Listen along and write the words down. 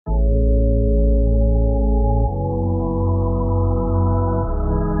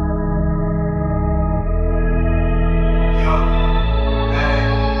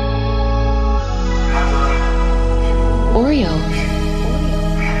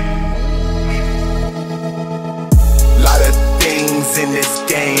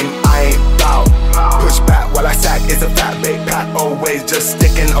always just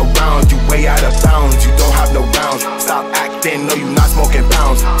sticking around. You way out of bounds, you don't have no rounds. Stop acting, no you not smoking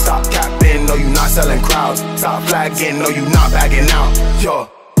pounds. Stop capping, no you not selling crowds. Stop flagging, no you not bagging out. Yo,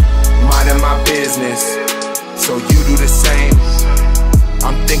 minding my business, so you do the same.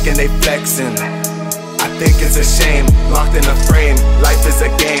 I'm thinking they flexing, I think it's a shame. Locked in a frame, life is a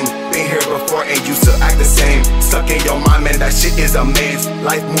game. Been here before and used to act the same. Stuck in your mind, man, that shit is a maze.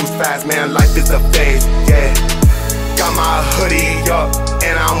 Life moves fast, man, life is a phase, yeah. Got my hoodie up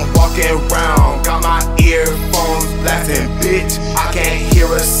and I'm walking around. Got my earphones blasting, bitch, I can't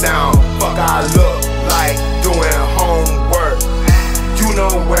hear a sound. Fuck I look like doing homework. You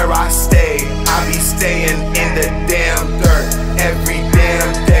know where I stay, I be staying in the damn dirt every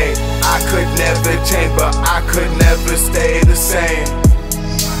damn day. I could never change, but I could never stay the same.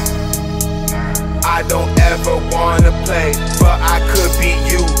 I don't ever wanna play, but I could be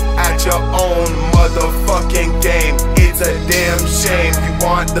you at your own motherfucking game. It's a damn shame. You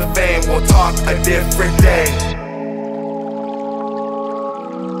want the fame, we'll talk a different day.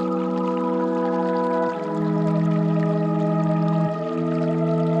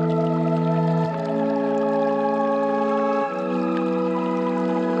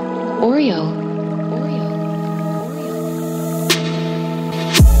 Auero.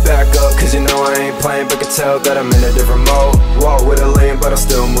 Back up, cause you know I ain't playing, but can tell that I'm in a different mode. Walk with a lane, but I'm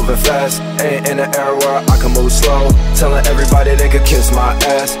still moving fast. Ain't in an era where I can move slow. Telling everybody they could kiss my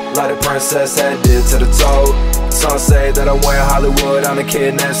ass. Like a princess headed to the toe. Some say that I went Hollywood, I'm the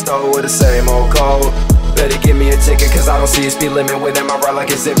kid next door with the same old code. Better give me a ticket, cause I don't see a speed limit within my ride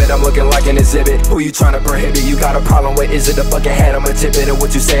like exhibit. I'm looking like an exhibit. Who you trying to prohibit? You got a problem with, is it a bucket hat? I'ma tip it, and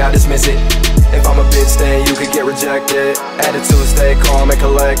what you say, I dismiss it. If I'm a bitch, then you could get rejected. Attitude, stay calm and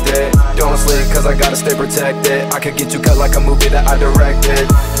collected. Don't sleep, cause I gotta stay protected. I could get you cut like a movie that I directed.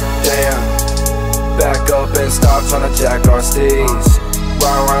 Damn. Back up and stop trying to jack our steeds.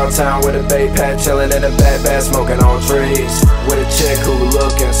 Ride around town with a babe pad, chillin' in a bad smoking on trees. With a chick who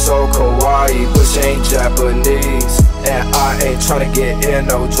looking so kawaii, but she ain't Japanese. And I ain't tryna get in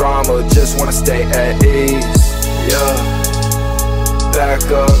no drama, just wanna stay at ease. Yeah. Back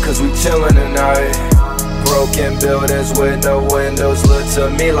up, cause we chillin' tonight. Broken buildings with no windows look to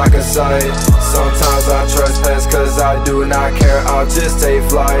me like a sight. Sometimes I trespass cause I do not care, I'll just take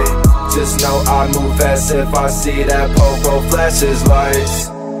flight. Just know I move fast if I see that popo flashes lights.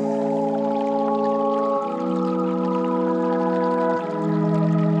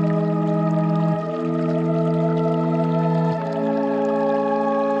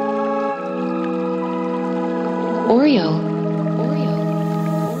 Auero.